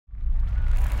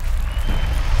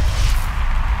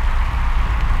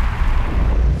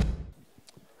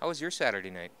How was your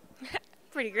Saturday night?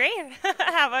 Pretty great.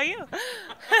 How about you?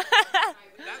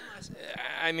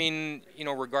 I mean,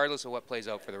 regardless of what plays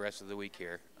out for the rest of the week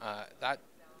here, that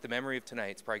the memory of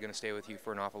tonight's probably going to stay with you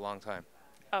for an awful long time.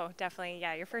 Oh, definitely.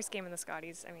 Yeah, your first game in the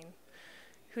Scotties. I mean,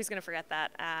 who's going to forget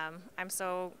that? I'm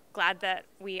so glad that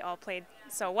we all played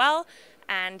so well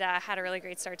and had a really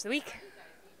great start to the week.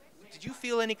 Did you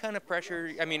feel any kind of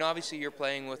pressure? I mean, obviously you're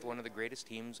playing with one of the greatest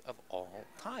teams of all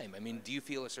time. I mean, do you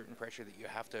feel a certain pressure that you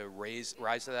have to rise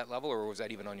to that level, or was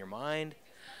that even on your mind?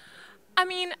 I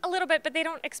mean, a little bit, but they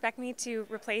don't expect me to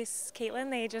replace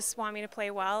Caitlin. They just want me to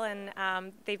play well,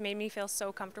 and they've made me feel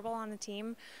so comfortable on the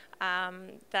team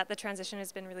that the transition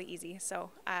has been really easy. So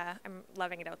I'm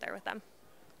loving it out there with them.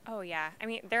 Oh, yeah. I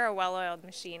mean, they're a well-oiled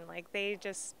machine. Like, they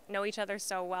just know each other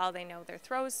so well. They know their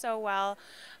throws so well,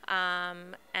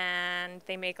 and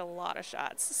they make a lot of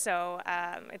shots. So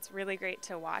it's really great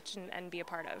to watch and be a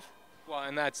part of. Well,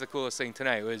 and that's the coolest thing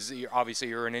tonight was obviously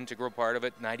you're an integral part of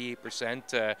it,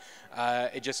 98%.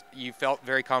 You felt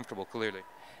very comfortable, clearly.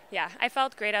 Yeah, I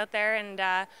felt great out there and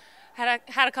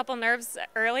had a couple nerves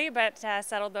early, but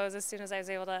settled those as soon as I was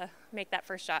able to make that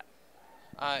first shot.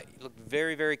 You look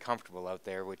very, very comfortable out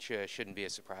there, which shouldn't be a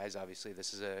surprise. Obviously,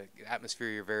 this is an atmosphere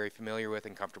you're very familiar with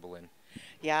and comfortable in.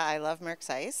 Yeah, I love Merck's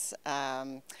Ice.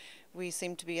 We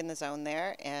seem to be in the zone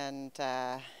there, and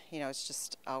it's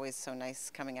just always so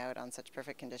nice coming out on such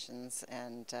perfect conditions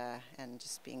and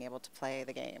just being able to play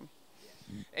the game.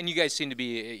 And you guys seem to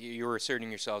be, you were asserting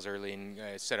yourselves early and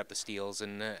set up the steals,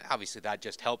 and obviously that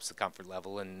just helps the comfort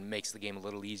level and makes the game a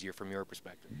little easier from your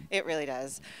perspective. It really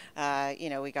does.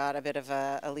 We got a bit of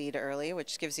a lead early,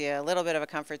 which gives you a little bit of a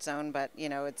comfort zone, but,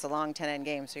 it's a long 10-end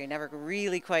game, so you're never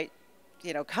really quite,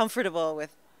 comfortable with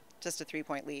just a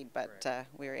 3-point lead, but right.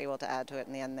 We were able to add to it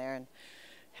in the end there and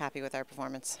happy with our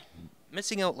performance.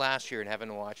 Missing out last year and having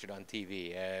to watch it on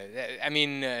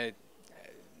TV,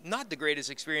 not the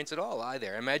greatest experience at all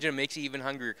either. I imagine it makes you even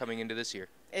hungrier coming into this year.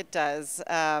 It does.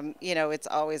 It's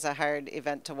always a hard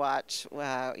event to watch,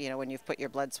 when you've put your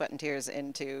blood, sweat, and tears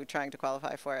into trying to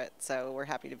qualify for it. So we're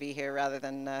happy to be here rather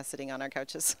than sitting on our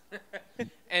couches.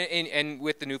 and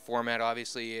with the new format,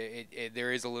 obviously,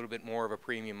 there is a little bit more of a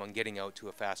premium on getting out to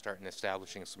a fast start and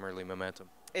establishing some early momentum.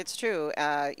 It's true.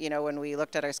 When we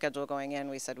looked at our schedule going in,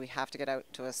 we said we have to get out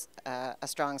to a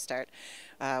strong start.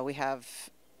 We have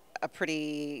a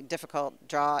pretty difficult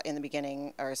draw in the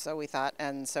beginning, or so we thought,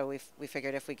 and so we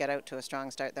figured if we get out to a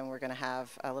strong start, then we're going to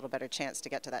have a little better chance to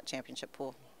get to that championship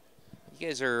pool. You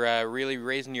guys are really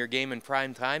raising your game in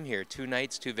prime time here. 2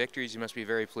 nights, 2 victories. You must be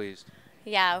very pleased.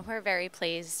 Yeah, we're very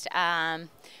pleased.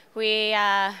 We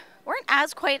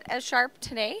weren't quite as sharp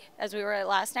today as we were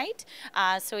last night,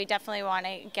 so we definitely want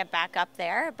to get back up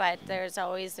there, but there's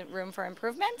always room for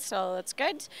improvement, so that's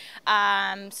good.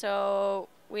 So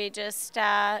we just,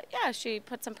 she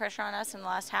put some pressure on us in the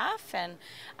last half and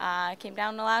came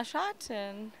down the last shot.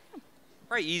 And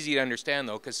Very easy to understand,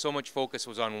 though, because so much focus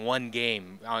was on one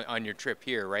game on your trip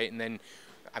here, right? And then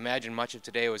I imagine much of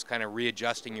today was kind of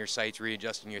readjusting your sights,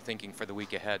 readjusting your thinking for the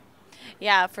week ahead.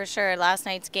 Yeah, for sure. Last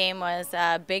night's game was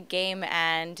a big game,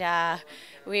 and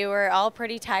we were all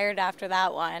pretty tired after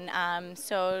that one.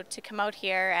 So to come out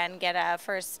here and get a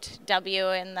first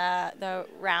W in the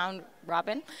round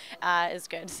robin is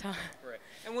good. So. Right.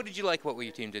 And what did you like what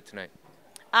your team did tonight?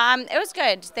 It was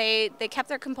good. They kept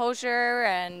their composure,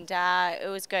 and it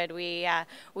was good.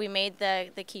 We made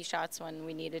the key shots when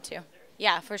we needed to.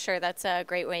 Yeah, for sure. That's a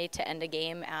great way to end a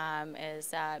game,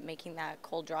 is making that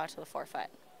cold draw to the forefoot.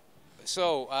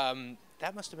 So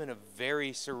that must have been a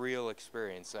very surreal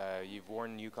experience. You've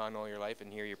worn Yukon all your life,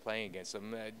 and here you're playing against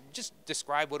them. Just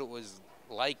describe what it was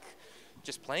like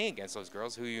just playing against those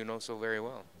girls who you know so very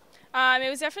well. It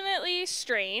was definitely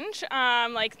strange.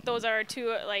 Those are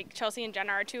two, Chelsea and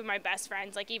Jenna are two of my best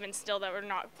friends, even still that we're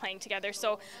not playing together.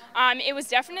 So it was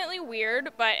definitely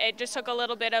weird, but it just took a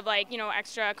little bit of,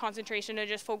 extra concentration to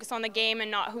just focus on the game and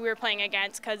not who we were playing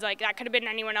against, because, that could have been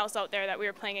anyone else out there that we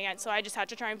were playing against. So I just had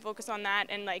to try and focus on that.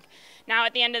 And, now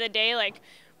at the end of the day,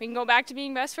 we can go back to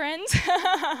being best friends.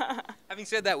 Having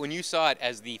said that, when you saw it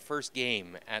as the first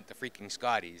game at the freaking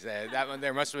Scotties,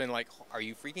 there must have been are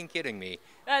you freaking kidding me?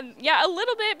 Yeah, a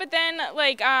little bit, but then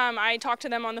I talked to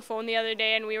them on the phone the other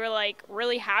day, and we were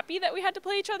really happy that we had to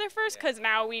play each other first, because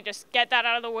now we just get that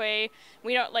out of the way.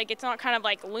 We don't it's not kind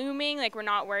of looming, we're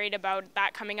not worried about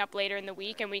that coming up later in the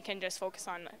week, and we can just focus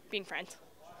on being friends.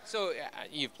 So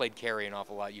you've played Carrie an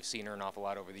awful lot. You've seen her an awful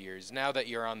lot over the years. Now that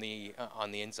you're on the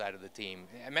inside of the team,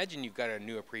 I imagine you've got a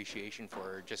new appreciation for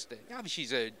her. Just obviously,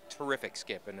 she's a terrific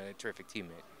skip and a terrific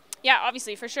teammate. Yeah,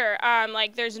 obviously, for sure.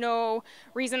 Like, there's no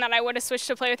reason that I would have switched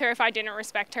to play with her if I didn't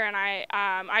respect her. And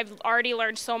I've already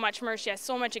learned so much from her. She has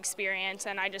so much experience,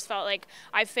 and I just felt like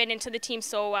I fit into the team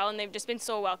so well, and they've just been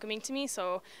so welcoming to me.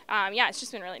 So, yeah, it's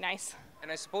just been really nice.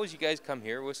 And I suppose you guys come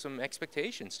here with some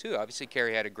expectations too. Obviously,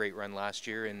 Carrie had a great run last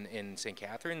year in St.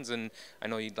 Catharines, and I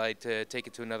know you'd like to take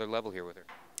it to another level here with her.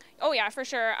 Oh yeah, for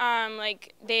sure.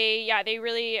 Like they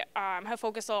really have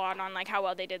focused a lot on like how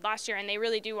well they did last year, and they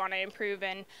really do want to improve.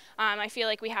 And I feel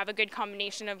like we have a good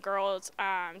combination of girls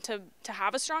to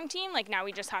have a strong team. Like now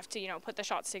we just have to put the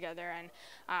shots together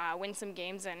and win some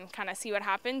games and kind of see what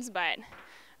happens. But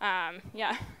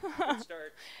yeah. Good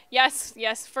start.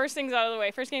 Yes. First thing's out of the way.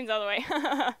 First game's out of the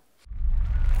way.